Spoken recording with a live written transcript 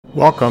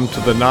Welcome to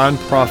the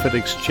Nonprofit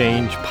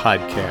Exchange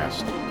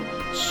Podcast.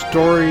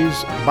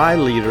 Stories by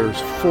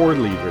leaders for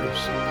leaders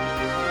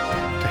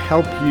to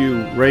help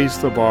you raise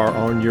the bar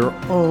on your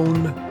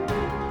own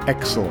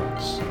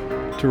excellence,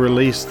 to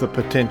release the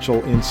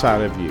potential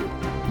inside of you.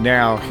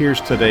 Now, here's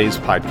today's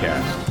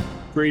podcast.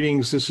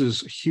 Greetings, this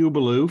is Hugh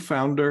Ballou,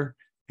 founder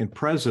and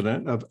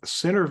president of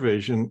Center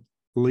Vision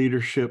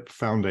Leadership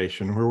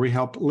Foundation, where we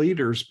help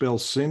leaders build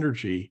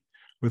synergy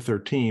with their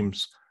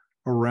teams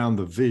around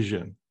the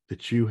vision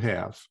that you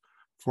have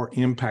for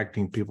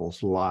impacting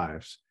people's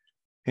lives.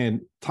 And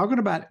talking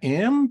about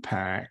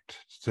impact,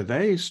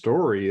 today's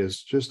story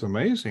is just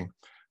amazing.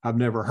 I've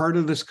never heard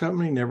of this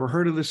company, never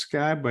heard of this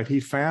guy, but he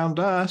found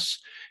us,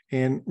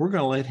 and we're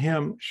going to let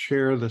him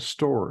share the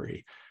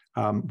story,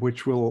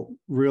 which will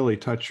really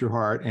touch your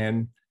heart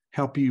and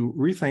help you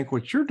rethink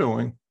what you're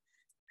doing.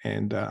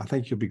 And I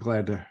think you'll be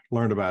glad to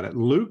learn about it.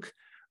 Luke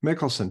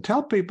Mickelson,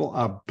 tell people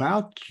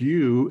about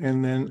you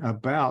and then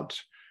about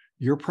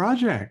your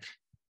project.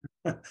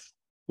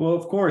 Well,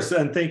 of course,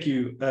 and thank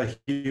you,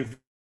 Hugh,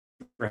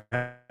 for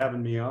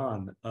having me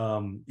on.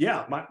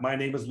 My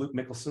name is Luke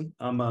Mickelson.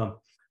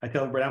 I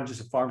tell everybody I'm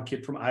just a farm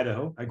kid from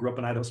Idaho. I grew up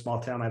in Idaho, small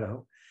town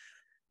Idaho.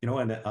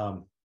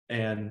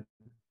 And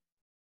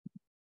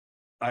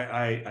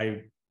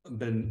I've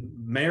been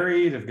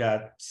married. I've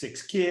got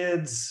 6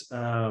 kids.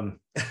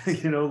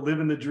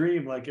 Living the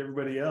dream like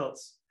everybody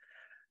else.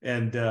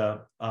 And I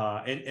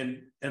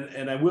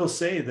will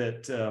say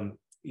that.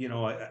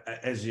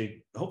 As you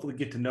hopefully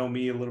get to know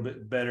me a little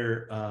bit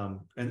better,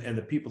 and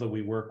the people that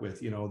we work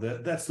with,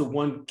 that's the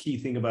one key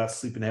thing about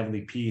Sleep in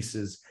Heavenly Peace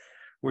is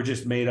we're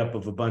just made up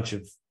of a bunch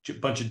of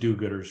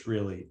do-gooders,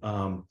 really.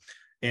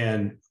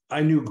 And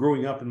I knew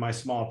growing up in my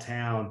small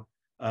town,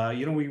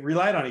 we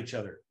relied on each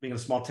other. Being in a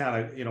small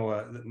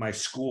town, my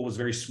school was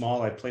very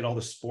small. I played all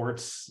the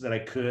sports that I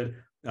could,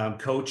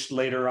 coached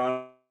later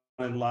on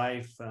in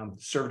life,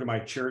 served in my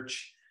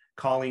church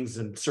callings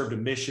and served a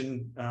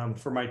mission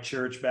for my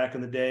church back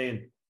in the day.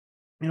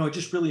 And, I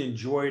just really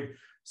enjoyed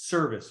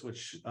service,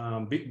 which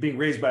being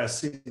raised by a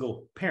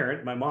single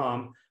parent, my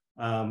mom,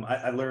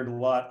 I learned a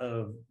lot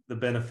of the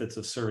benefits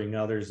of serving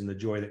others and the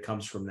joy that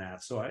comes from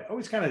that. So I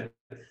always kind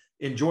of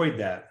enjoyed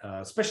that,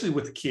 especially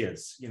with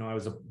kids. I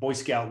was a Boy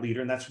Scout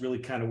leader, and that's really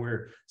kind of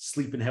where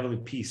Sleep in Heavenly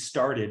Peace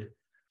started.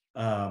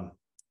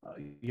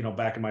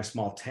 Back in my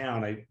small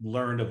town, I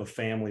learned of a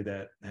family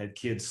that had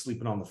kids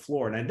sleeping on the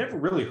floor, and I'd never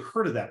really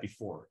heard of that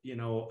before,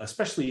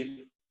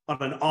 especially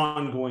on an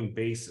ongoing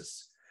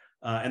basis.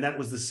 And that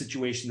was the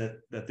situation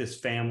that this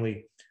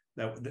family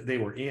that they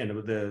were in.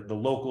 The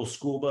local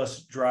school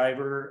bus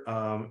driver,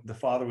 the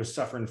father was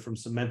suffering from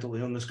some mental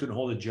illness, couldn't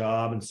hold a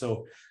job, and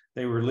so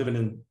they were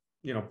living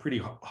in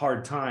pretty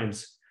hard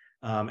times.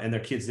 And their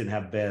kids didn't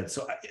have beds.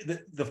 So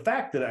the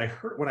fact that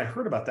when I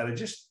heard about that, it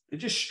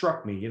just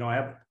struck me. I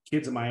have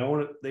kids of my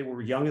own. They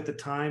were young at the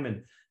time,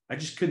 and I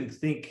just couldn't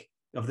think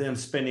of them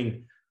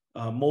spending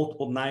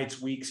multiple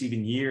nights, weeks,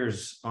 even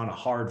years on a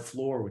hard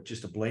floor with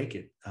just a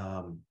blanket.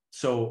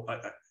 So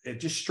it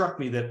just struck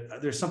me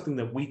that there's something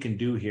that we can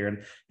do here.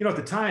 And, at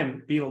the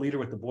time, being a leader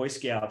with the Boy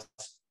Scouts,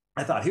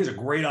 I thought, here's a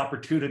great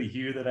opportunity,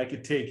 Hugh, that I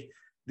could take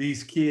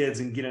these kids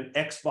and get an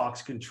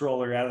Xbox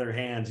controller out of their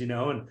hands,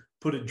 and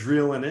put a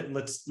drill in it, and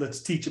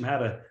let's teach them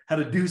how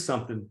to do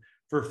something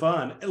for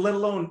fun, let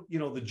alone,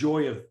 the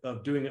joy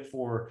of doing it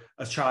for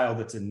a child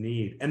that's in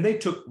need. And they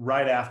took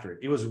right after it.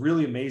 It was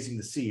really amazing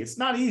to see. It's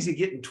not easy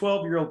getting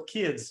 12-year-old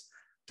kids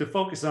to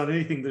focus on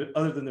anything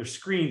other than their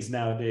screens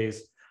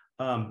nowadays.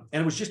 And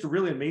it was just a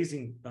really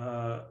amazing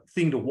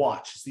thing to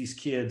watch, these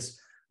kids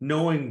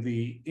knowing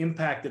the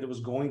impact that it was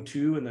going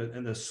to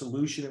and the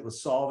solution it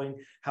was solving,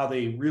 how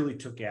they really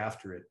took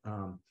after it.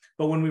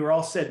 But when we were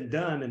all said and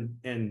done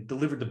and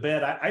delivered the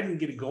bed, I didn't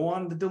get to go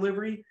on the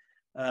delivery.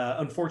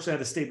 Unfortunately, I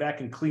had to stay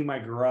back and clean my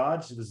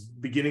garage. It was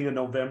beginning of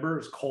November. It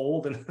was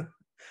cold, and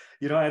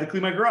I had to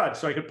clean my garage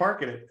so I could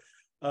park in it.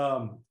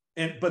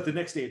 But the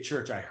next day at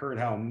church, I heard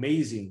how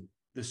amazing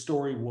the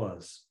story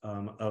was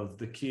of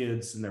the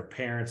kids and their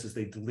parents as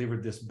they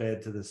delivered this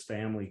bed to this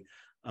family.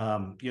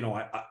 I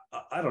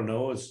don't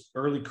know. It was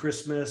early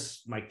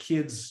Christmas. My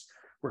kids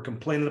were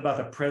complaining about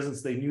the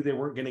presents they knew they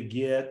weren't going to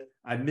get.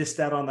 I missed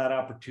out on that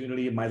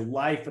opportunity. And my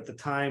life at the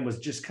time was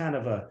just kind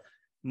of a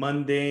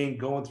mundane,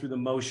 going through the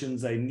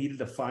motions. I needed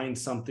to find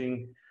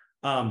something.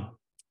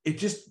 It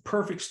just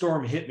perfect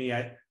storm hit me.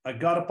 I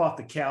got up off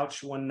the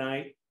couch one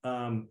night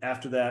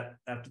after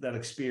that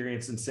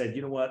experience and said,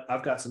 you know what?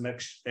 I've got some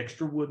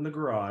extra wood in the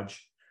garage.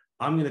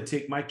 I'm going to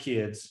take my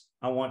kids.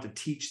 I want to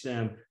teach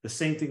them the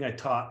same thing I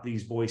taught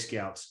these Boy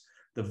Scouts,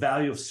 the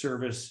value of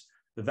service,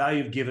 the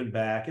value of giving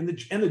back, and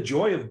the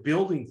joy of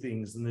building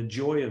things and the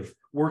joy of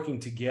working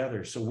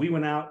together. So we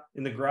went out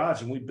in the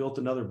garage and we built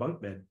another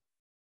bunk bed.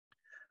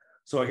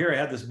 So here I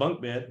had this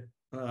bunk bed,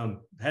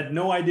 had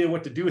no idea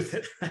what to do with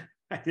it.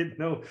 I didn't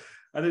know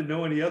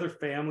any other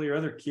family or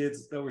other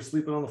kids that were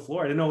sleeping on the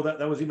floor. I didn't know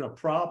that was even a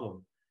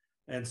problem.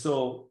 And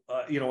so,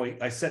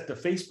 I set to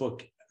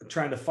Facebook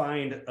trying to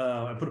find,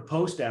 I put a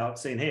post out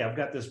saying, hey, I've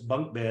got this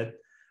bunk bed.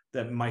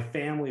 that my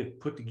family have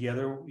put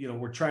together.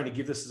 We're trying to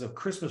give this as a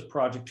Christmas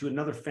project to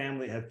another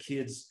family that have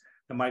kids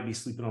that might be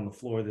sleeping on the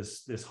floor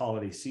this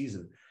holiday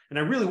season. And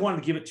I really wanted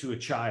to give it to a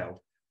child.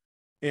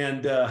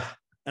 And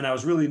I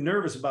was really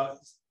nervous about,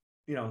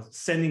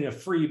 sending a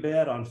free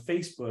bed on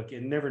Facebook,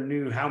 and never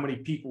knew how many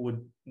people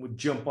would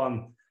jump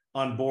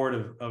on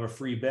board of a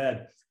free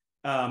bed.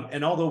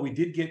 And although we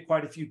did get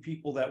quite a few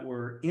people that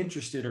were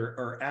interested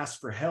or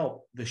asked for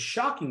help, the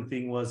shocking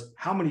thing was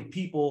how many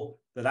people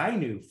that I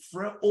knew,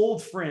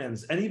 old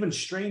friends and even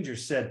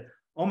strangers, said,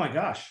 "Oh my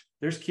gosh,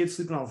 there's kids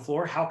sleeping on the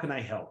floor. How can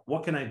I help?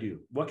 What can I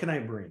do? What can I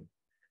bring?"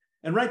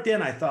 And right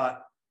then I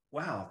thought,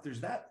 wow, if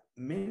there's that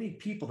many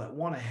people that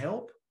want to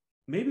help,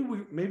 maybe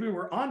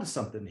we're onto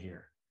something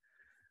here.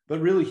 But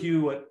really,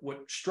 Hugh,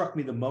 what struck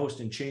me the most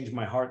and changed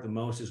my heart the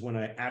most is when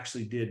I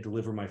actually did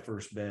deliver my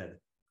first bed.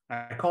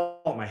 I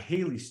call it my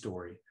Haley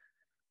story.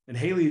 And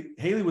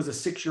Haley was a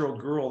 6-year-old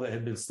girl that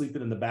had been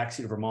sleeping in the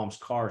backseat of her mom's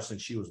car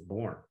since she was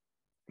born.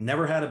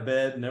 Never had a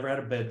bed, never had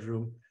a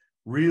bedroom,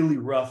 really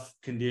rough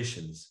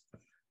conditions.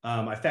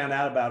 I found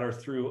out about her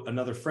through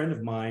another friend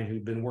of mine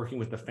who'd been working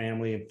with the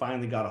family and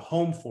finally got a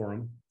home for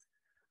them.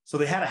 So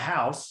they had a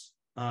house.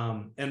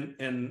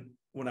 And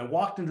when I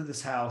walked into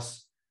this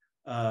house,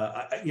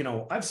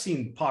 I've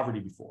seen poverty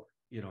before,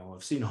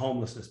 I've seen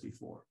homelessness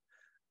before,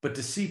 but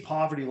to see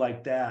poverty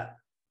like that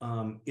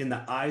in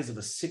the eyes of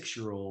a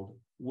 6-year-old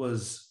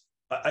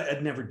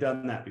I'd never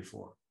done that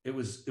before. It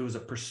was a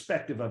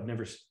perspective I've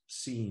never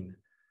seen.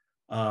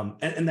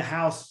 And the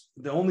house,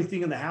 the only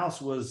thing in the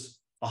house was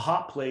a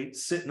hot plate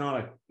sitting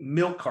on a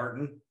milk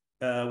carton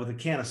with a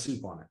can of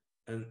soup on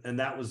it. And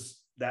that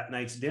was that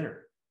night's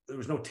dinner. There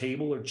was no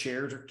table or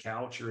chairs or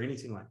couch or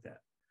anything like that.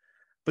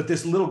 But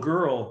this little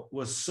girl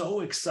was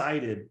so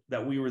excited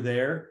that we were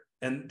there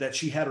and that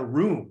she had a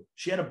room.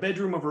 She had a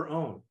bedroom of her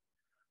own.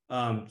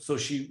 So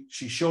she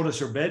showed us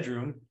her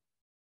bedroom,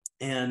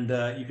 and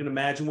you can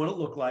imagine what it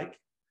looked like.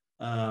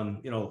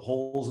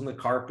 Holes in the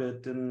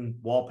carpet and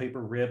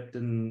wallpaper ripped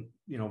and,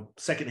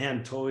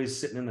 secondhand toys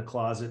sitting in the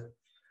closet.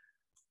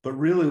 But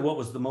really what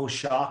was the most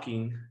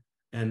shocking,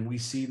 and we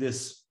see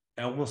this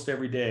almost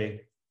every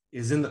day,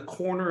 is in the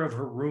corner of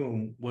her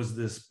room was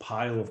this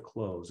pile of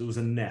clothes. It was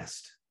a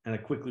nest. And I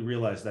quickly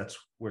realized that's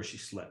where she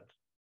slept.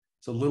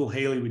 So little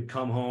Haley would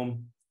come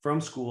home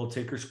from school,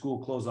 take her school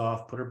clothes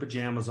off, put her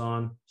pajamas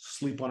on,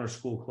 sleep on her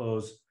school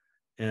clothes,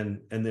 and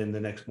then the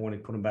next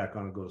morning put them back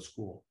on and go to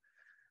school.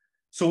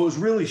 So it was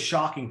really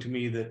shocking to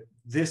me that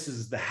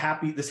this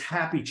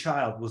happy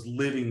child was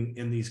living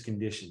in these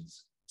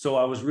conditions. So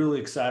I was really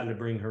excited to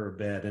bring her a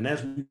bed. And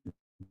as we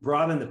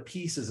brought in the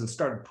pieces and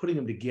started putting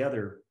them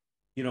together,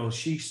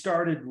 she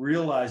started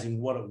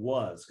realizing what it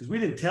was, because we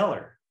didn't tell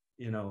her,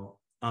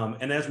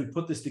 and as we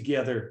put this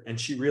together and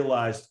she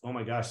realized, oh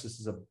my gosh, this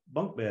is a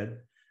bunk bed,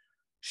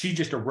 she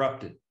just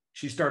erupted.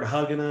 She started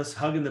hugging us,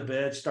 hugging the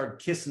bed, started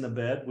kissing the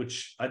bed,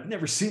 which I'd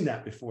never seen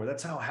that before.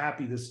 That's how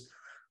happy this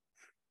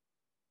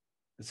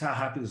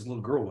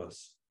little girl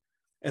was.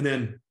 And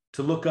then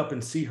to look up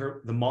and see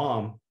her, the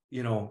mom,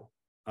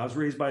 I was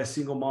raised by a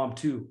single mom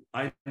too.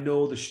 I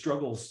know the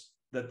struggles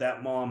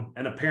that mom,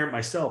 and a parent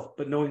myself,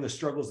 but knowing the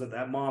struggles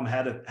that mom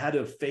had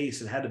to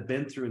face and had to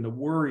been through, and the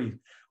worry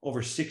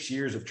over 6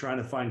 years of trying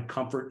to find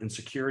comfort and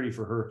security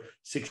for her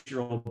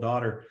 6-year-old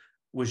daughter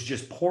was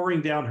just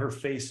pouring down her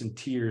face in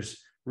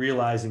tears,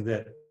 realizing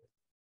that,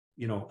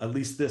 at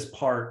least this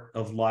part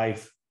of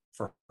life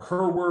for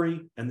her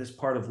worry and this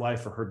part of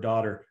life for her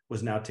daughter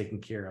was now taken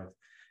care of.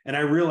 And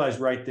I realized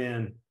right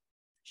then,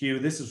 Hugh,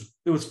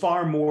 it was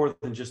far more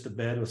than just a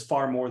bed. It was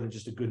far more than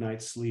just a good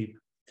night's sleep.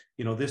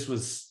 This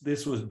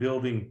was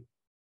building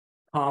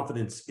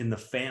confidence in the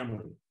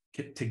family,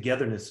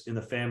 togetherness in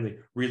the family,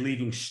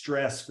 relieving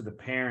stress for the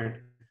parent.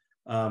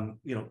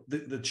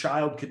 The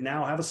child could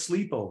now have a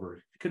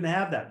sleepover. Couldn't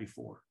have that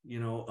before,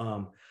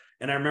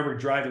 and I remember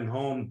driving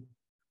home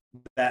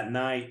that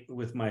night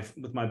with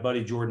my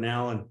buddy Jordan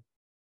Allen,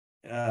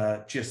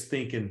 just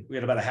thinking, we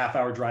had about a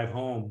half-hour drive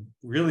home,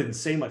 really didn't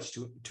say much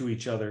to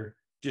each other,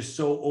 just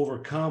so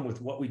overcome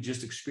with what we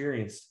just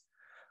experienced.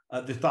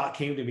 The thought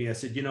came to me, I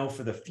said,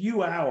 for the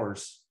few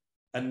hours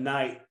a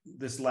night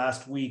this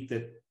last week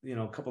that,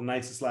 a couple of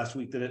nights this last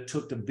week that it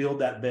took to build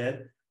that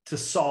bed, to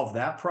solve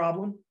that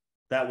problem,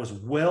 that was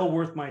well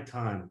worth my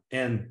time.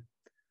 And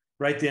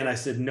right then I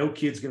said, no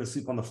kid's going to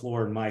sleep on the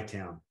floor in my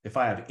town if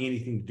I have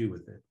anything to do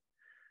with it.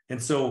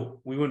 And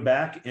so we went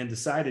back and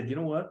decided, you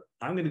know what,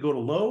 I'm going to go to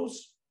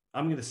Lowe's.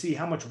 I'm going to see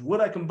how much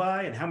wood I can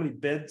buy and how many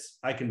beds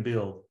I can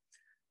build.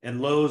 And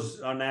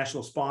Lowe's, our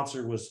national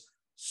sponsor, was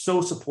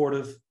so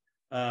supportive.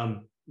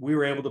 We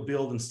were able to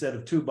build, instead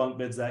of 2 bunk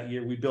beds that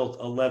year, we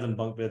built 11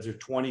 bunk beds, or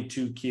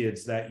 22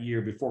 kids that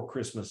year before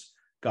Christmas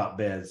got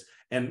beds.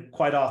 And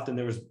quite often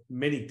there was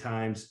many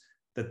times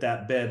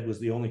that bed was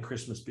the only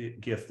Christmas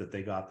gift that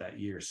they got that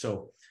year.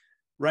 So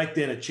right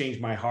then it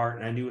changed my heart,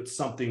 and I knew it's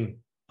something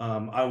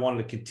I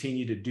wanted to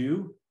continue to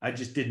do. I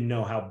just didn't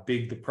know how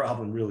big the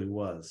problem really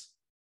was.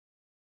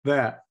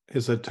 That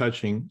is a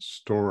touching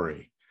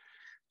story.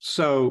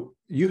 So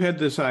you had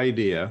this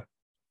idea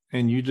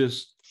and you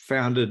just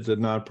founded the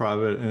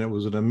nonprofit and it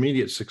was an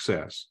immediate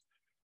success?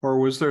 Or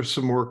was there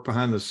some work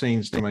behind the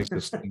scenes to make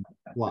this thing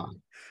fly?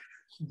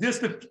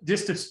 Just a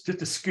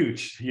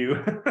scooch,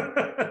 Hugh.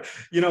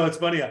 It's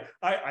funny.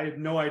 I had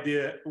no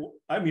idea.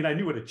 I mean, I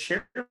knew what a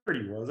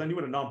charity was. I knew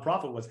what a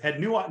nonprofit was. Had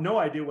no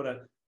idea what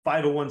a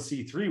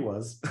 501c3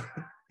 was.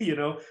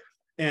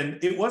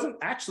 And it wasn't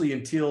actually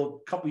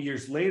until a couple of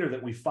years later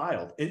that we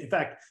filed. In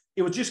fact,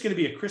 it was just going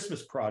to be a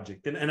Christmas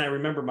project. And I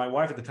remember my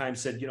wife at the time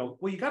said,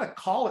 well, you got to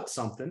call it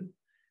something.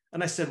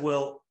 And I said,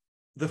 well,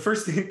 the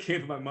first thing that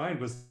came to my mind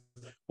was,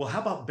 well,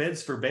 how about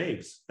Beds for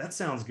Babes? That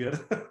sounds good.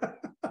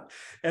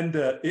 And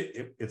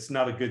it's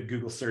not a good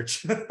Google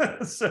search.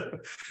 So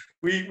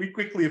we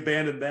quickly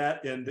abandoned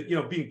that. And,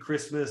 being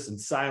Christmas and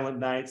Silent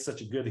Night,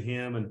 such a good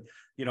hymn, and,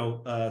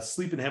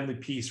 Sleep in Heavenly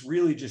Peace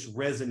really just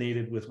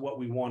resonated with what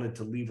we wanted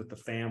to leave with the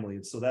family.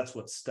 And so that's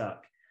what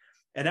stuck.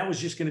 And that was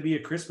just going to be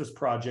a Christmas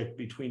project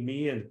between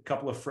me and a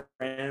couple of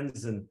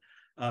friends and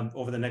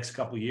over the next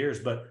couple of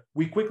years. But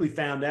we quickly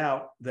found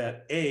out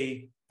that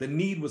the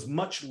need was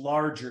much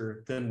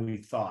larger than we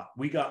thought.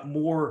 We got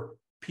more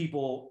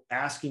people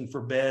asking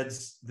for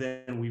beds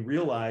than we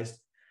realized.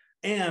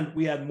 And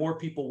we had more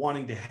people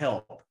wanting to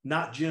help,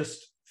 not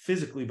just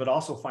physically, but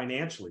also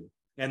financially.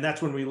 And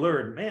that's when we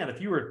learned, man, if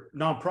you were a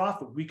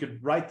nonprofit, we could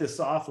write this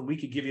off and we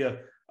could give you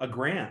a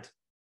grant.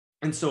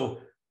 And so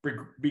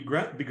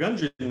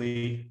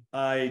begrudgingly,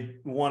 I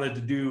wanted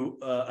to do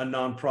a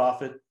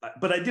nonprofit,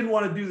 but I didn't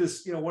want to do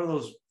this, one of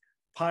those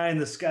pie in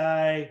the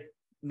sky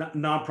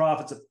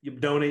nonprofits that you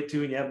donate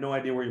to and you have no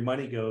idea where your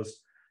money goes.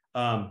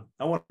 I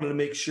wanted to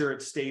make sure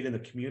it stayed in the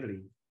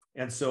community.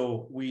 And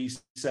so we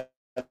set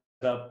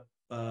up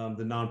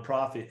the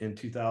nonprofit in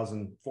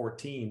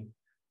 2014,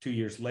 2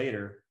 years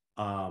later.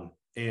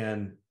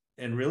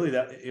 And really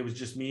that it was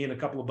just me and a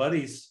couple of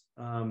buddies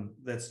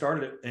that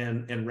started it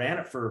and ran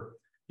it for,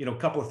 a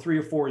couple of 3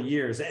 or 4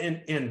 years.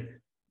 And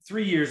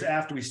 3 years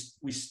after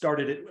we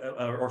started it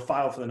or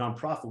filed for the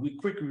nonprofit, we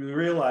quickly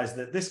realized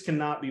that this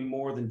cannot be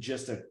more than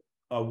just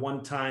a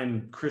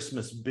one-time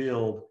Christmas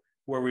build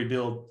where we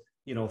build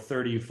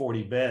 30 or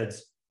 40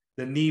 beds.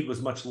 The need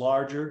was much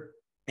larger,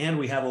 and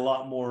we had a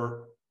lot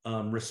more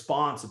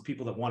response of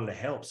people that wanted to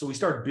help. So we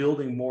started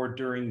building more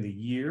during the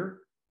year.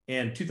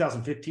 And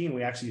 2015,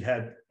 we actually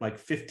had like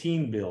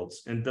 15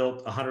 builds and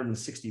built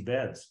 160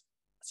 beds.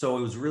 So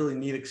it was a really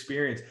neat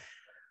experience.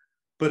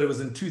 But it was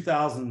in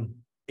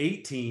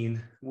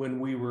 2018 when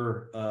we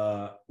were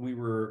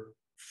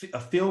a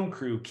film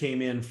crew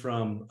came in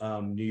from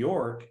New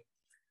York.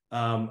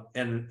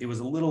 And it was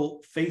a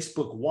little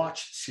Facebook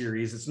Watch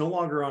series. It's no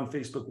longer on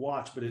Facebook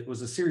Watch, but it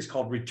was a series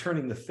called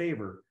Returning the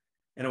Favor.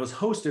 And it was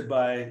hosted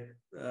by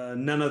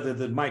none other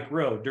than Mike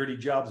Rowe, Dirty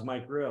Jobs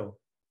Mike Rowe.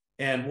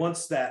 And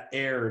once that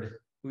aired,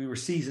 we were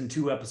season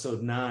 2,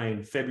 episode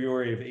 9,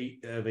 February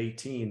of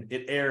 18.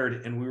 It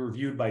aired and we were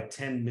viewed by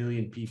 10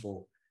 million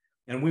people.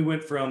 And we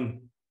went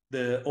from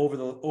over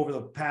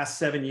the past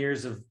 7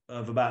 years of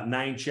about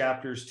 9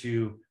 chapters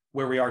to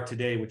where we are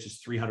today, which is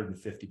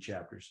 350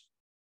 chapters.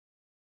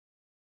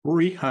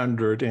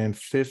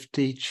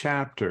 350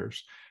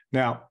 chapters.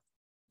 Now,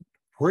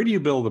 where do you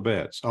build the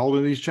beds? All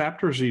of these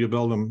chapters, or do you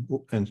build them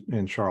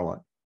in Charlotte?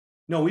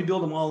 No, we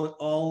build them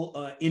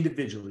all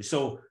individually.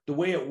 So the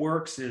way it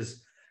works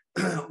is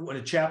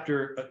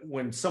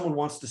when someone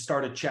wants to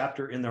start a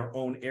chapter in their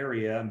own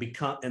area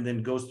and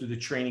then goes through the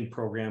training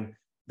program,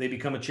 they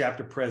become a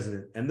chapter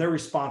president, and their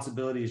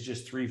responsibility is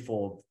just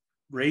threefold: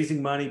 raising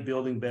money,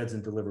 building beds,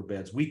 and deliver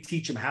beds. We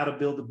teach them how to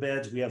build the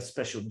beds. We have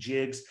special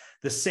jigs.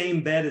 The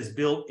same bed is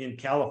built in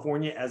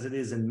California as it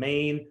is in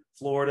Maine,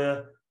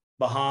 Florida,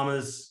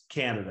 Bahamas,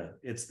 Canada.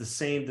 It's the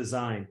same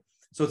design.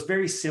 So it's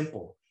very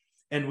simple.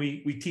 And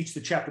we teach the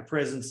chapter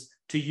presidents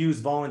to use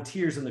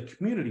volunteers in the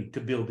community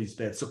to build these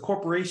beds. So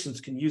corporations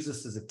can use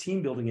this as a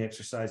team building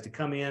exercise to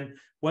come in,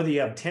 whether you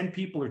have 10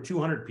 people or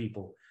 200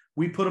 people.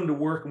 We put them to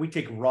work, and we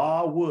take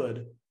raw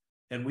wood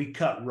and we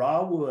cut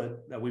raw wood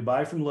that we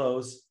buy from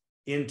Lowe's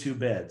into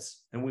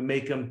beds, and we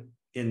make them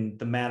in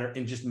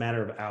just a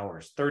matter of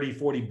hours, 30,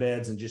 40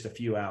 beds in just a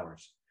few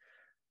hours.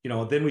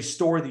 Then we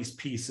store these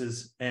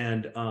pieces,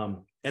 and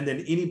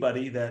then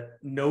anybody that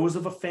knows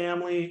of a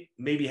family,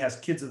 maybe has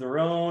kids of their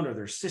own, or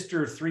their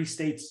sister 3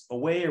 states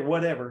away or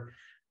whatever,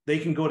 they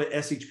can go to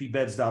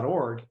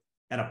shpbeds.org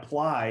and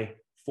apply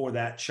for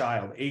that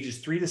child. Ages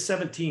 3 to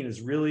 17 is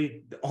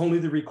really only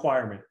the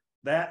requirement.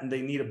 That, and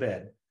they need a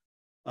bed.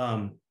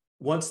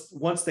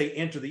 Once they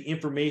enter the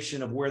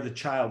information of where the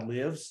child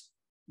lives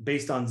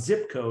based on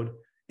zip code,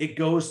 it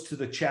goes to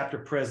the chapter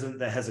president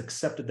that has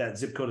accepted that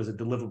zip code as a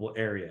deliverable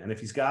area. And if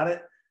he's got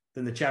it,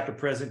 then the chapter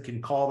president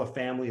can call the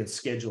family and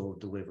schedule a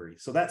delivery.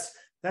 So that's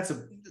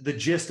the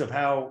gist of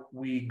how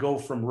we go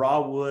from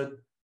raw wood,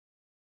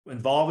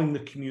 involving the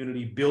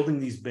community, building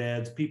these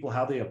beds, people,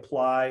 how they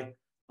apply,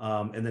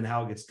 and then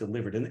how it gets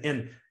delivered.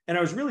 And I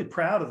was really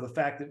proud of the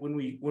fact that when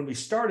we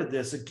started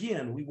this,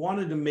 again, we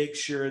wanted to make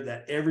sure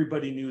that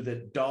everybody knew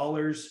that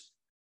dollars,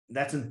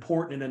 that's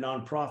important in a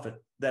nonprofit,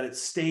 that it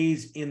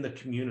stays in the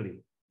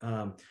community.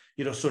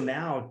 So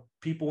now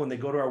people, when they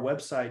go to our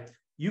website,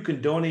 you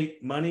can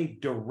donate money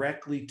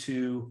directly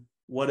to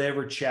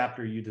whatever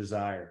chapter you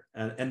desire,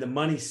 and the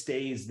money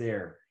stays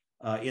there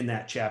in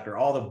that chapter.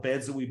 All the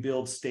beds that we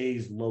build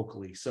stays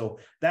locally. So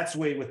that's the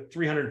way with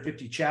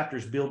 350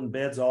 chapters building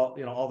beds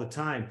all the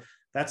time.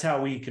 That's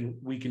how we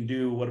can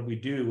do what we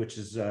do, which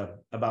is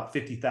about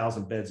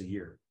 50,000 beds a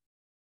year.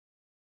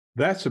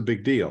 That's a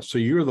big deal. So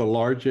you're the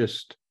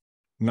largest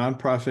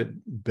nonprofit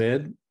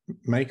bed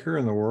maker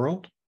in the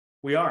world?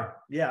 We are.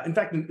 Yeah. In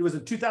fact, it was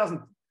in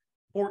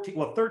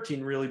 2014,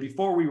 13 really,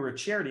 before we were a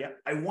charity.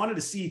 I wanted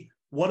to see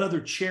what other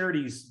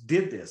charities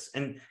did this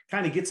and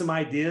kind of get some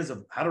ideas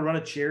of how to run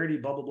a charity,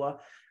 blah, blah, blah.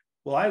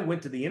 Well, I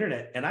went to the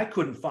internet and I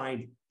couldn't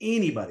find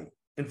anybody.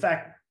 In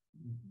fact,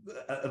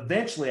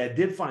 eventually I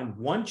did find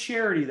one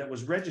charity that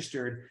was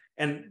registered,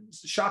 and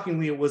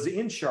shockingly, it was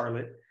in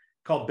Charlotte,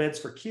 called Beds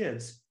for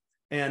Kids.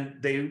 And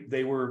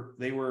they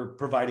were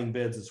providing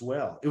beds as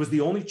well. It was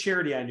the only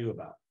charity I knew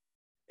about.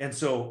 And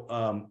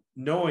so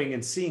knowing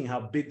and seeing how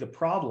big the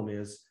problem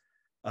is,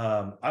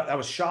 I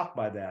was shocked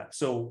by that.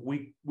 So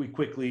we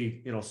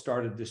quickly,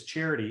 started this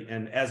charity,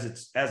 and as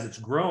it's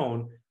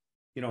grown,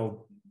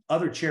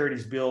 other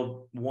charities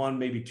build 1,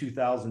 maybe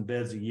 2,000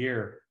 beds a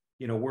year.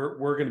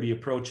 We're going to be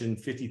approaching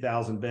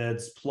 50,000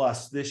 beds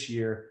plus this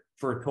year,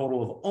 for a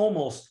total of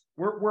almost,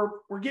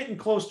 we're getting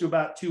close to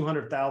about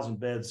 200,000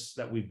 beds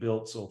that we've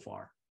built so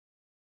far.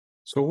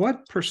 So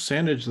what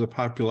percentage of the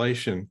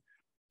population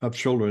of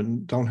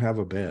children don't have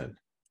a bed?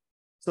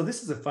 So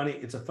this is a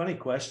funny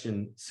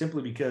question,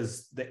 simply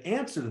because the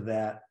answer to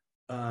that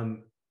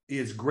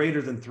is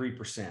greater than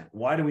 3%.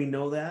 Why do we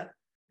know that?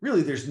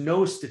 Really, there's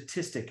no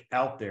statistic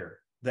out there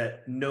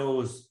that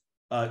knows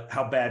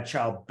how bad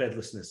child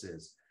bedlessness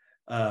is.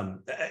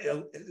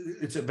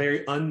 It's a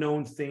very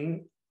unknown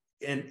thing,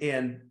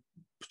 and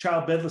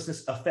child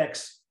bedlessness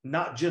affects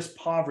not just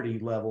poverty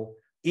level,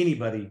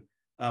 anybody.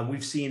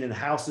 We've seen in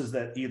houses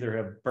that either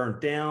have burnt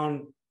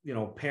down,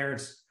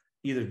 parents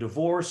either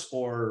divorce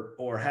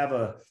or have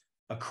a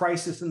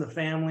crisis in the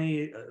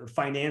family,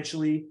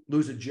 financially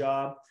lose a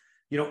job.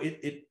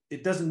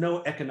 It doesn't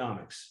know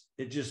economics.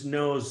 It just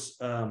knows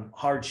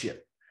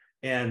hardship,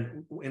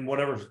 and in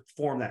whatever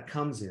form that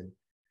comes in.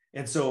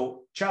 And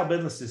so child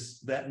bedlessness,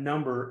 that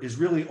number is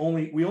really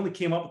we only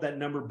came up with that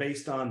number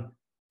based on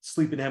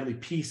Sleep in Heavenly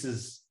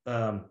Pieces,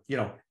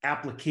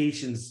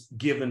 applications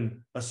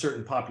given a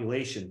certain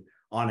population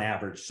on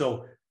average.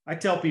 So I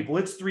tell people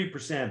it's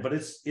 3%, but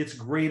it's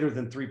greater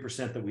than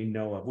 3% that we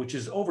know of, which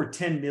is over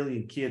 10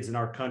 million kids in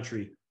our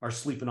country are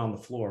sleeping on the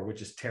floor,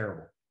 which is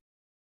terrible.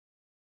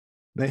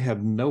 They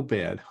have no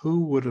bed.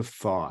 Who would have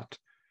thought?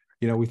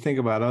 We think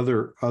about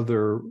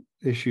other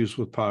issues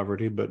with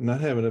poverty, but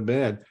not having a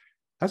bed,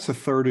 that's a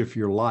third of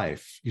your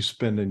life you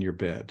spend in your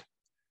bed.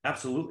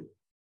 Absolutely.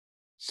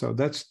 So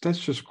that's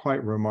just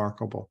quite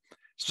remarkable.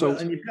 So, well,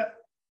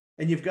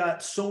 and you've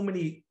got so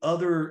many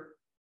other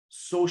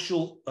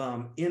social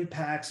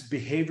impacts,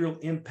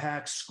 behavioral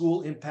impacts,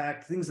 school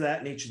impact, things of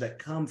that nature that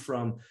come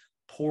from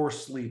poor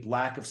sleep,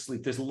 lack of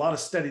sleep. There's a lot of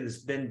study that's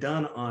been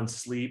done on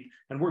sleep,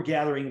 and we're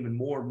gathering even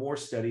more and more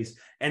studies,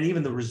 and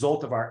even the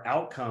result of our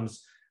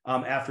outcomes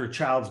after a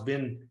child's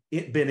been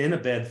in a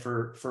bed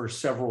for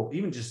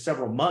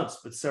several months,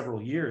 but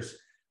several years,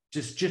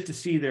 just to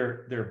see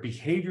their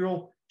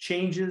behavioral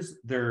changes,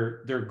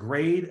 their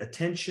grade,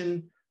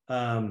 attention,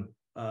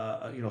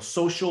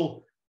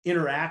 social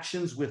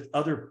interactions with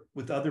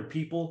other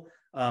people,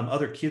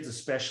 other kids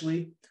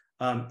especially.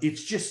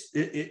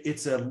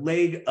 It's a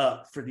leg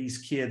up for these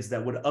kids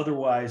that would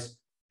otherwise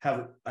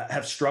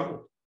have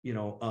struggled.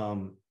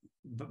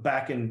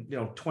 Back in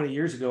 20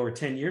 years ago or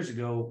 10 years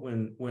ago,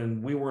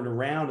 when we weren't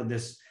around and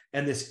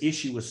this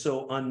issue was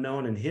so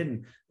unknown and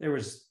hidden, there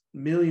was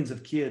millions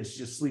of kids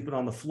just sleeping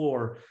on the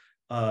floor,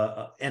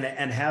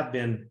 and have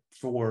been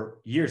for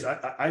years.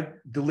 I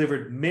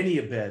delivered many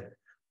a bed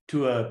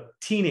to a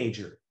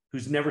teenager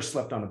who's never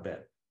slept on a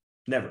bed,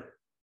 never.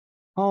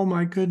 Oh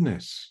my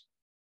goodness.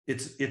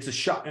 It's a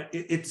shock.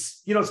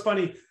 It's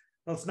funny.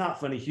 Well, it's not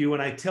funny, Hugh.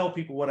 When I tell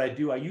people what I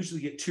do, I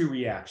usually get two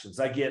reactions.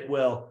 I get,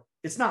 well,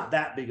 it's not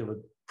that big of a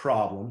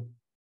problem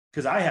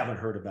because I haven't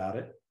heard about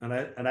it.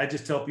 And I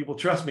just tell people,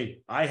 trust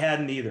me, I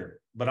hadn't either.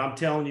 But I'm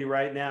telling you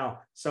right now,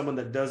 someone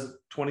that does it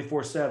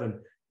 24/7,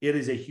 it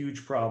is a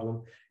huge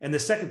problem. And the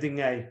second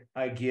thing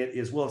I get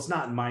is, well, it's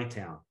not in my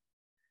town.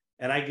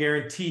 And I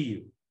guarantee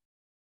you,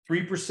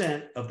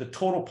 3% of the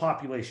total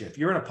population, if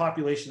you're in a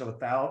population of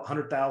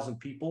 100,000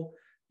 people,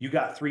 you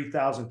got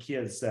 3,000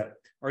 kids that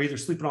are either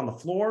sleeping on the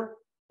floor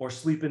or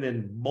sleeping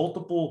in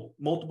multiple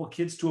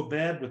kids to a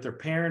bed with their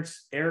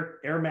parents, air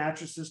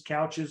mattresses,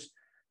 couches.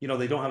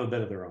 They don't have a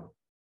bed of their own.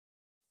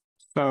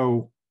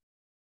 So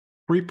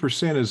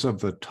 3% is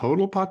of the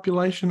total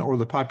population or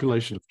the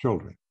population of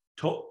children?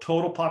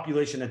 Total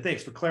population. And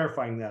thanks for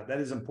clarifying that. That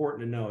is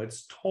important to know.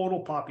 It's total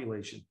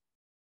population.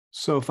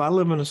 So if I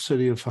live in a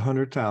city of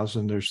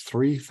 100,000, there's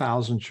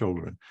 3,000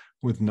 children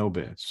with no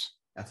beds.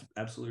 That's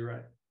absolutely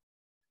right.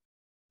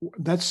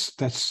 That's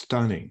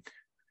stunning.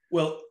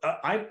 Well,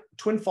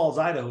 Twin Falls,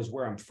 Idaho is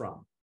where I'm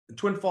from.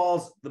 Twin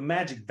Falls, the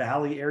Magic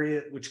Valley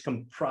area, which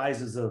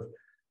comprises of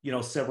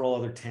several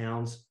other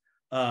towns.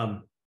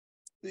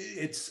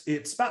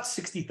 It's about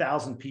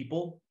 60,000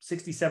 people,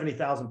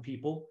 70,000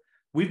 people.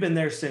 We've been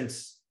there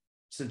since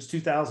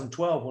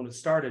 2012 when it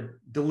started,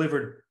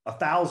 delivered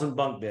 1,000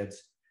 bunk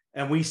beds,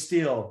 and we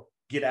still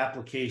get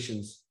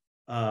applications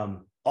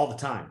all the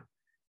time.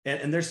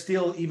 And there's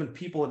still even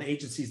people and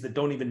agencies that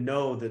don't even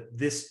know that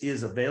this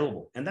is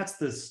available. And that's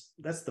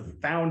the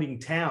founding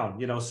town,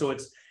 so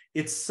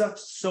it's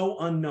so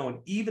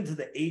unknown, even to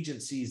the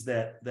agencies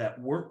that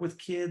work with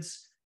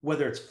kids,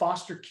 whether it's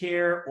foster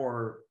care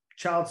or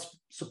child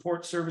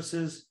support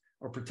services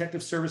or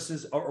protective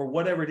services or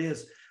whatever it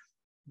is.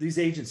 These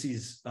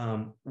agencies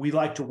we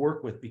like to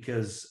work with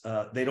because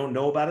they don't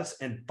know about us,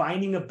 and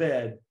finding a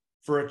bed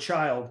for a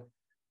child,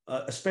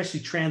 especially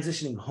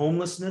transitioning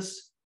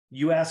homelessness.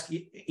 You ask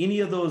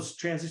any of those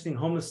transitioning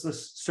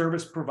homelessness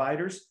service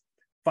providers,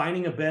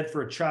 finding a bed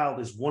for a child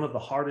is one of the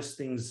hardest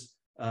things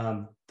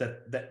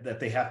that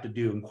they have to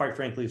do. And quite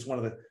frankly, it's one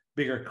of the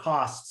bigger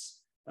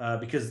costs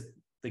because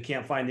they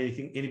can't find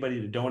anybody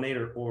to donate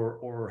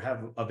or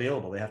have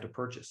available. They have to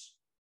purchase.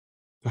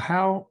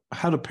 How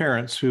do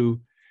parents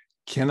who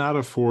cannot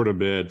afford a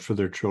bed for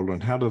their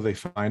children, how do they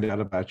find out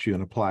about you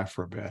and apply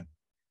for a bed?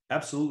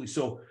 Absolutely.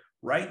 So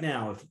right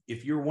now,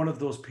 if you're one of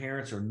those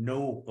parents or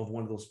know of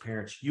one of those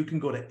parents, you can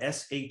go to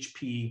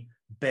shpbeds.org.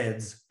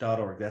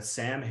 That's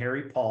Sam,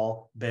 Harry,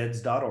 Paul,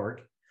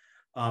 beds.org.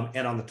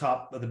 And on the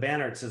top of the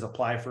banner, it says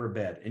apply for a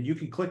bed. And you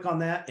can click on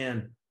that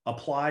and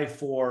apply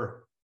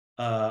for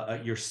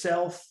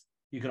yourself.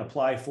 You can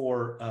apply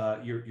for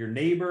your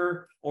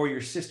neighbor or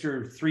your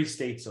sister 3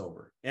 states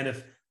over. And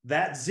if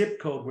that zip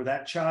code where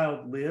that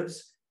child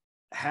lives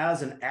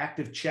has an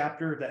active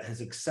chapter that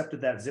has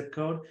accepted that zip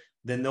code,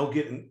 then they'll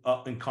get in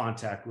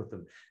contact with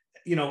them.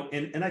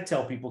 And I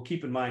tell people,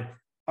 keep in mind,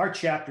 our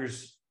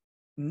chapters,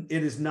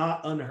 it is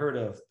not unheard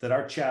of that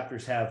our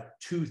chapters have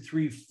 200,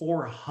 300,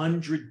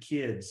 400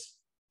 kids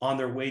on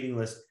their waiting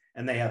list,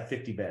 and they have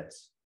 50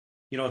 beds.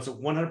 It's a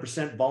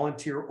 100%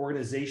 volunteer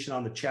organization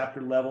on the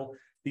chapter level.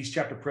 These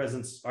chapter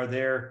presidents are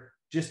there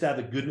just out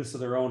of the goodness of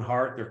their own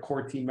heart. Their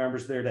core team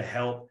members there to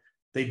help.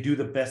 They do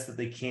the best that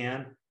they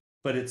can,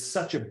 but it's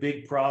such a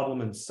big problem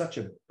and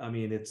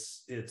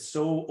it's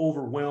so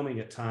overwhelming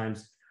at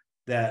times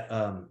that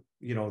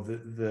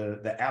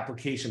the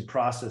application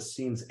process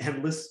seems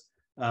endless.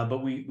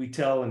 But we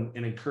tell and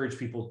encourage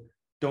people,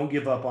 don't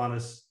give up on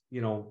us.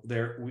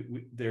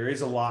 There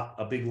is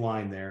a big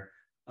line there,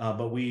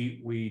 but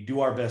we do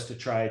our best to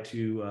try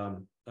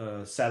to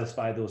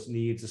satisfy those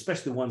needs,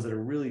 especially the ones that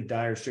are really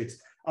dire straits.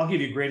 I'll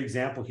give you a great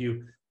example,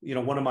 Hugh.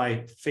 One of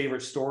my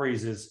favorite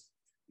stories is,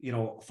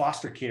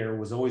 foster care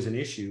was always an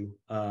issue.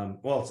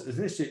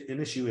 It's an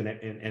issue in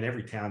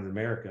every town in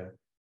America.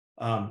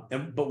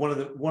 But one of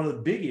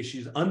the big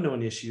issues,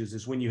 unknown issues,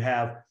 is when you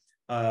have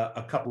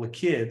a couple of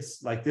kids,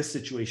 like this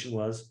situation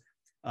was,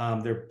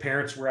 their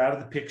parents were out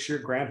of the picture,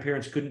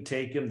 grandparents couldn't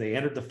take them, they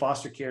entered the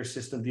foster care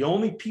system. The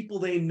only people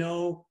they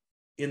know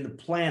in the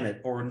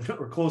planet or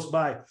close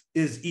by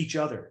is each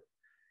other.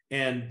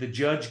 And the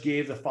judge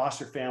gave the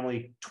foster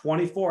family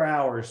 24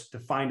 hours to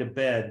find a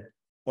bed,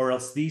 or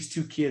else these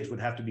 2 kids would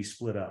have to be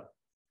split up.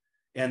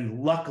 And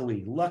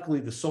luckily,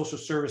 the social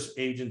service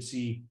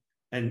agency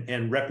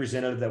and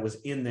representative that was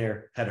in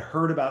there had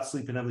heard about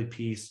Sleep in Heavenly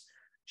Peace.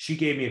 She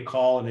gave me a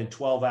call, and in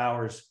 12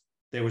 hours,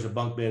 there was a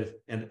bunk bed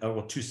and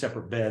 2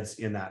 separate beds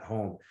in that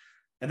home.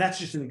 And that's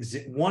just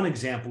one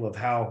example of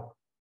how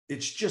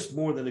it's just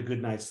more than a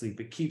good night's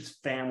sleep. It keeps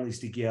families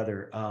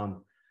together.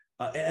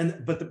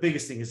 But the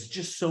biggest thing is it's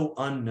just so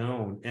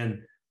unknown.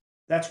 And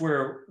that's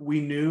where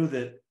we knew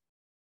that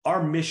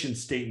our mission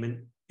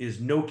statement is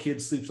no kid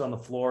sleeps on the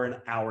floor in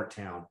our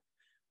town.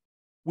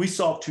 We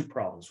solve 2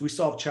 problems. We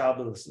solve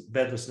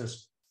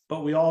bedlessness,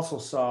 but we also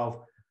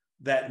solve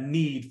that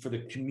need for the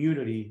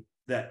community,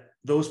 that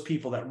those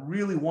people that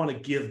really want to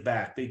give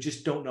back, they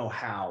just don't know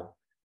how,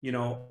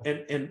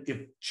 and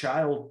if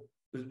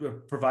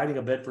providing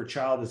a bed for a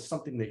child is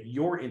something that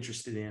you're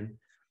interested in,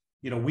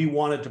 we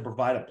wanted to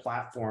provide a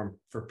platform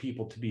for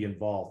people to be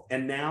involved.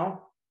 And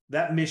now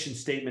that mission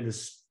statement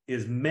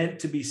is meant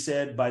to be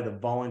said by the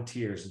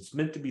volunteers. It's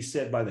meant to be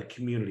said by the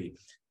community.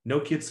 No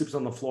kid sleeps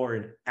on the floor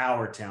in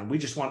our town. We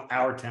just want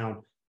our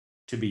town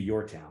to be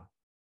your town.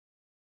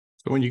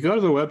 So when you go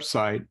to the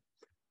website,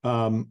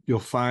 you'll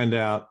find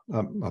out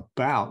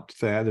about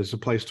that as a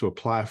place to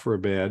apply for a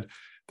bed.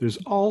 There's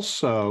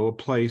also a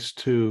place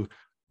to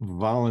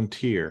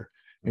volunteer.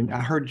 And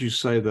I heard you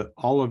say that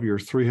all of your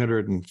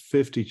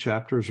 350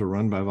 chapters are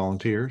run by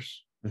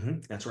volunteers. Mm-hmm.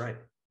 That's right.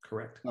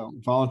 Correct.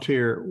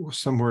 Volunteer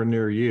somewhere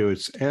near you.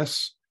 It's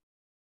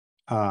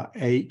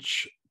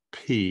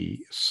SHP,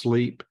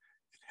 Sleep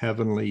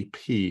Heavenly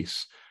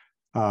Peace,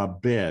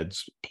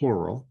 beds,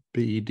 plural,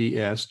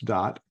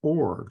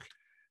 BEDS.org.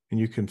 And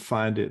you can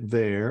find it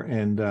there.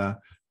 And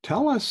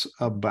tell us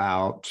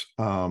about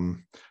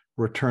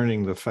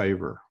returning the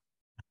favor.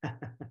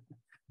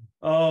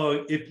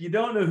 Oh, if you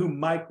don't know who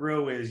Mike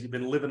Rowe is, you've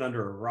been living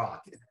under a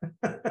rock.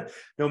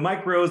 No,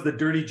 Mike Rowe is the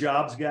dirty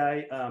jobs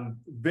guy.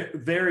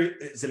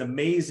 It's an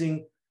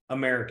amazing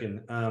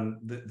American.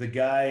 The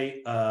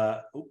guy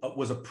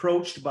was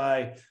approached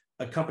by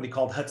a company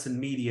called Hudson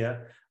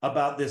Media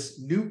about this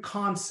new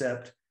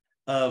concept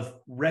of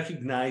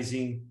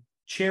recognizing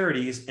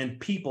charities and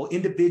people,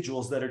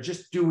 individuals that are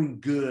just doing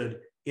good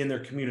in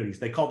their communities.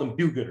 They called them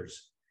do-gooders.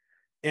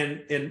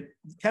 And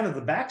kind of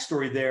the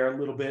backstory there a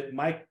little bit,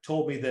 Mike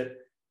told me that,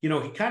 he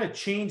kind of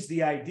changed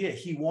the idea.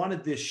 He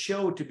wanted this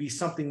show to be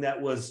something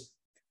that was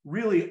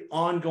really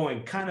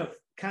ongoing, kind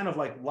of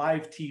like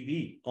live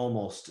TV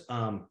almost.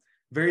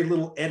 Very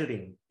little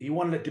editing. He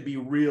wanted it to be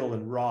real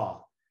and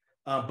raw,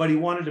 but he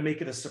wanted to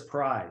make it a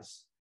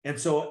surprise. And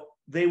so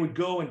they would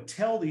go and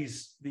tell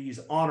these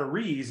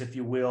honorees, if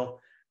you will,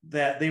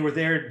 that they were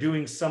there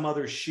doing some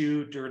other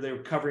shoot, or they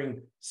were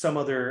covering some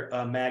other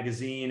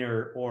magazine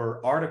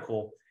or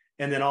article.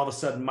 And then all of a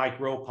sudden Mike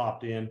Rowe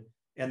popped in,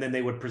 and then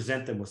they would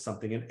present them with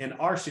something. And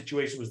our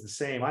situation was the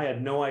same. I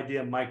had no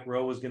idea Mike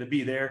Rowe was going to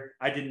be there.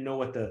 I didn't know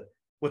what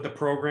the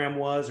program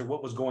was or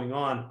what was going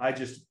on. I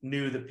just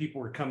knew that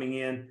people were coming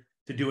in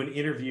to do an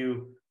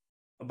interview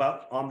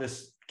on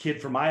this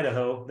kid from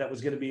Idaho that was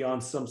going to be on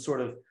some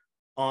sort of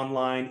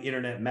online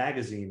internet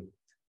magazine.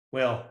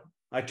 Well,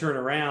 I turn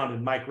around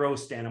and Mike Rowe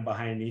standing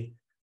behind me,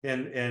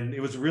 and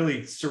it was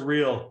really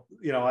surreal.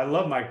 I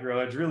love Mike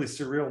Rowe. It's a really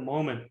surreal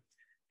moment.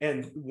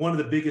 And one of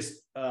the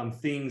biggest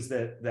things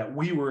that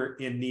we were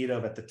in need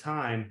of at the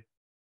time,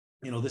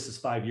 this is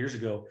 5 years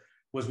ago,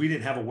 was we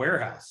didn't have a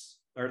warehouse,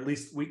 or at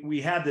least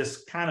we had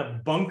this kind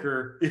of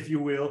bunker, if you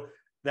will,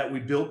 that we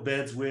built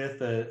beds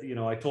with.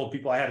 I told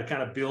people I had to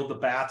kind of build the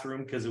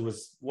bathroom because it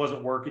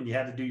wasn't working. You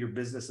had to do your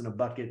business in a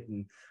bucket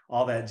and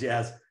all that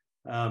jazz.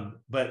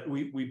 But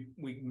we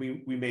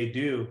made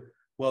do.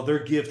 Well, their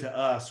give to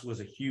us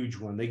was a huge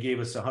one. They gave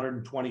us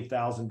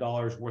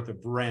 $120,000 worth of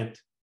rent.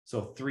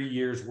 So 3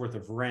 years worth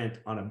of rent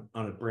on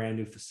a brand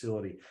new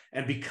facility.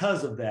 And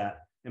because of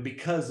that, and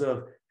because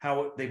of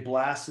how they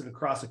blasted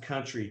across the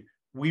country,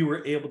 we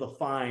were able to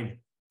find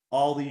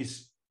all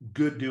these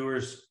good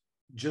doers,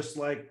 just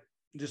like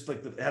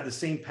had the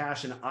same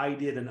passion I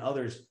did and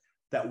others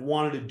that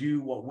wanted to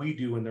do what we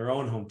do in their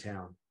own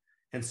hometown.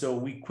 And so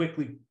we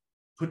quickly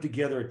put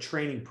together a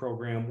training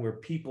program where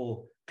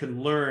people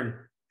can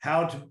learn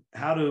how to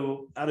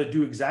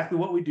do exactly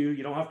what we do.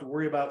 You don't have to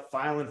worry about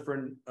filing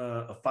for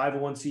a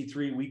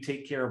 501c3. We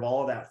take care of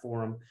all of that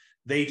for them.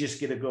 They just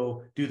get to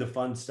go do the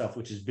fun stuff,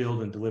 which is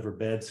build and deliver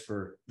beds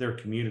for their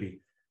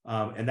community.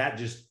 And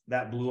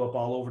that blew up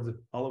all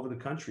over the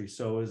country.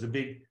 So it's a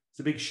big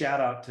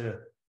shout out to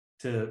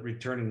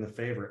returning the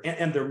favor.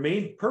 And their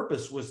main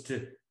purpose was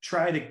to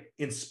try to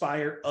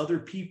inspire other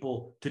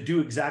people to do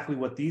exactly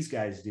what these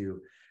guys do.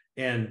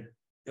 And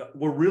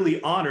we're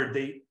really honored.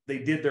 They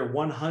did their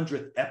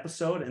 100th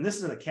episode, and this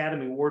is an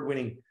Academy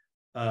Award-winning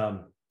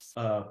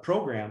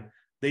program.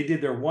 They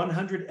did their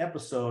 100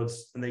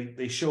 episodes, and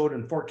they showed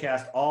and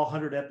forecast all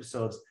 100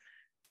 episodes.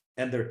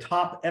 And their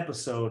top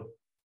episode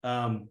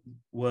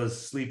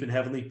was Sleep in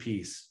Heavenly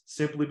Peace,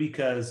 simply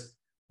because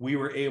we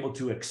were able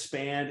to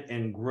expand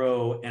and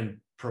grow and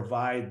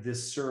provide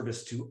this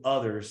service to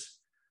others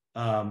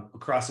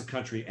across the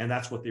country, and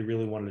that's what they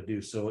really wanted to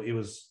do. So it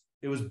was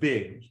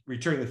big.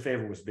 Returning the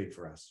favor was big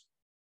for us.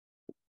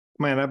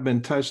 Man, I've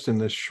been touched in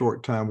this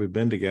short time we've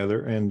been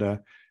together. And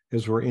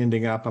as we're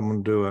ending up, I'm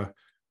going to do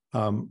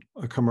a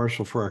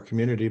commercial for our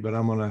community, but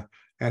I'm going to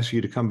ask you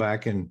to come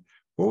back. And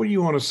what would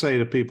you want to say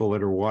to people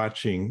that are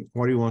watching?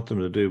 What do you want them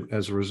to do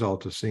as a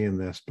result of seeing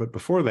this? But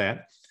before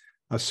that,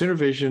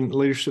 CenterVision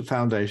Leadership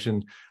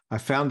Foundation, I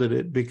founded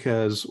it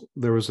because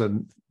there was a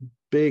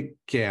big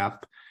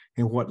gap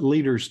in what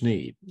leaders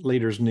need.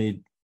 Leaders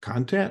need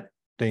content.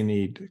 They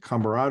need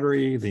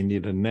camaraderie, they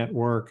need a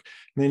network,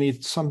 they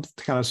need some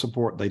kind of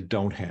support they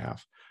don't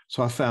have.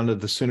 So I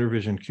founded the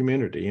CenterVision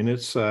community, and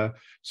that's the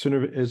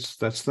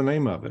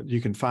name of it.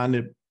 You can find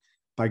it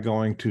by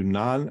going to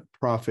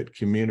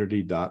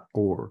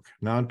nonprofitcommunity.org,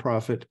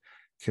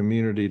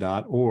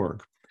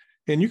 nonprofitcommunity.org,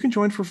 and you can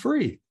join for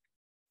free.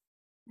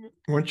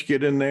 Once you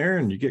get in there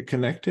and you get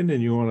connected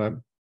and you want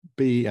to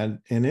be in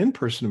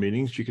in-person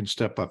meetings, you can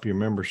step up your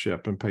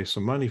membership and pay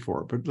some money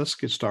for it. But let's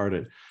get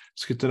started.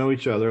 Let's get to know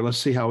each other. Let's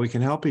see how we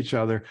can help each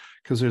other,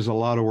 because there's a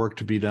lot of work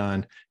to be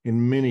done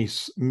in many,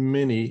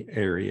 many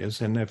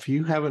areas. And if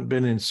you haven't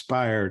been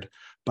inspired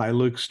by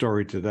Luke's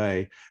story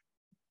today,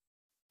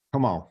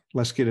 come on,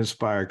 let's get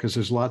inspired, because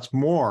there's lots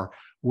more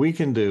we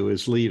can do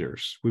as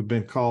leaders. We've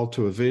been called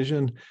to a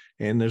vision,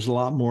 and there's a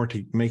lot more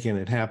to making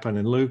it happen.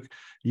 And Luke,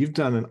 you've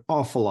done an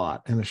awful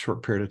lot in a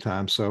short period of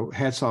time. So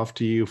hats off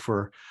to you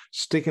for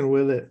sticking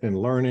with it and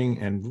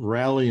learning and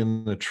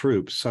rallying the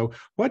troops. So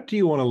what do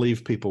you want to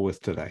leave people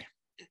with today?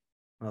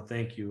 Well,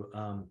 thank you.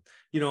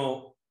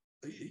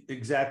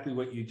 Exactly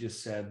what you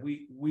just said.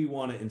 We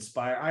want to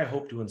inspire. I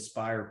hope to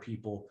inspire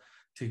people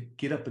to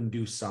get up and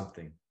do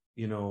something,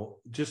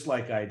 just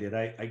like I did.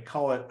 I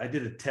call it, I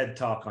did a TED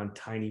talk on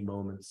tiny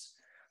moments,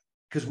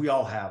 because we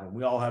all have them.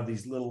 We all have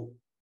these little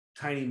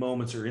tiny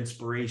moments or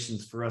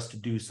inspirations for us to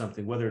do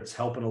something, whether it's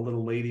helping a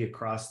little lady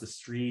across the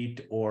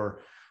street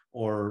or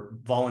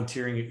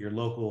volunteering at your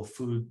local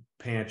food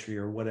pantry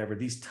or whatever.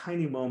 These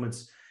tiny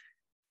moments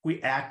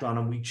we act on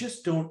them, we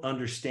just don't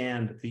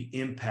understand the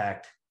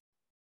impact,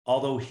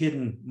 although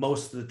hidden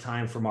most of the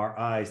time from our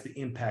eyes, the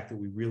impact that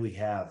we really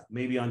have,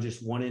 maybe on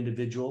just one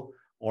individual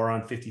or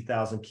on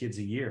 50,000 kids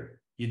a year.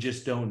 You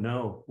just don't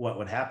know what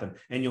would happen,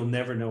 and you'll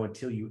never know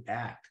until you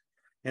act.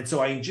 And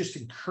so I just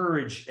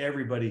encourage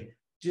everybody,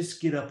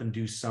 just get up and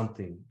do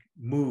something,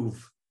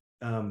 move,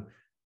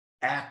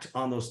 act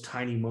on those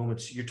tiny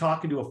moments. You're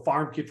talking to a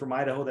farm kid from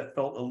Idaho that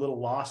felt a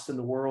little lost in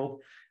the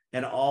world,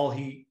 and all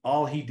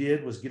he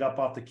did was get up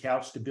off the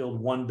couch to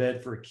build one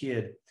bed for a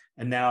kid.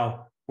 And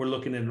now we're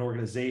looking at an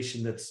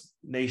organization that's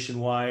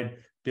nationwide,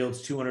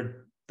 builds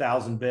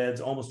 200,000 beds,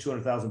 almost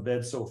 200,000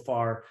 beds so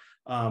far,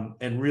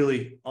 and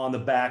really on the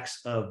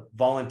backs of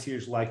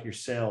volunteers like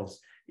yourselves.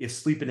 If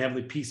Sleep in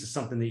Heavenly Peace is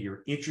something that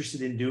you're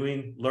interested in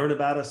doing, learn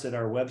about us at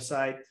our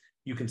website.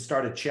 You can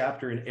start a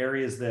chapter in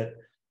areas that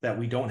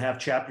we don't have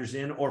chapters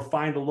in, or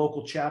find a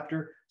local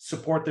chapter,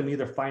 support them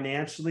either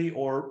financially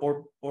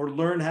or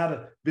learn how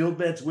to build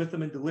beds with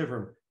them and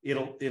deliver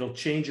them. It'll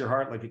change your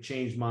heart like it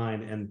changed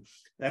mine. And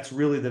that's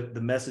really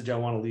the message I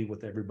want to leave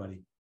with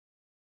everybody.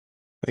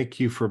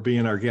 Thank you for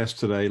being our guest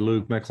today,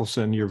 Luke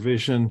Mickelson. Your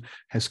vision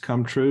has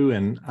come true,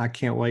 and I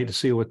can't wait to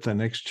see what the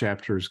next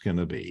chapter is going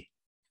to be.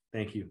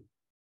 Thank you.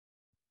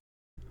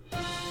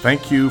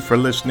 Thank you for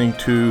listening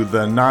to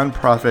the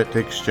Nonprofit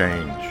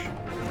Exchange.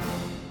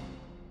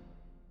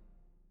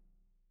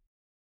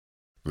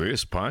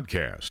 This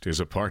podcast is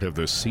a part of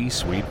the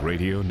C-Suite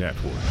Radio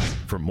Network.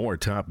 For more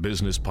top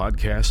business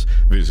podcasts,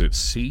 visit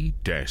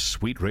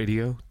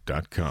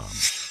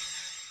c-suiteradio.com.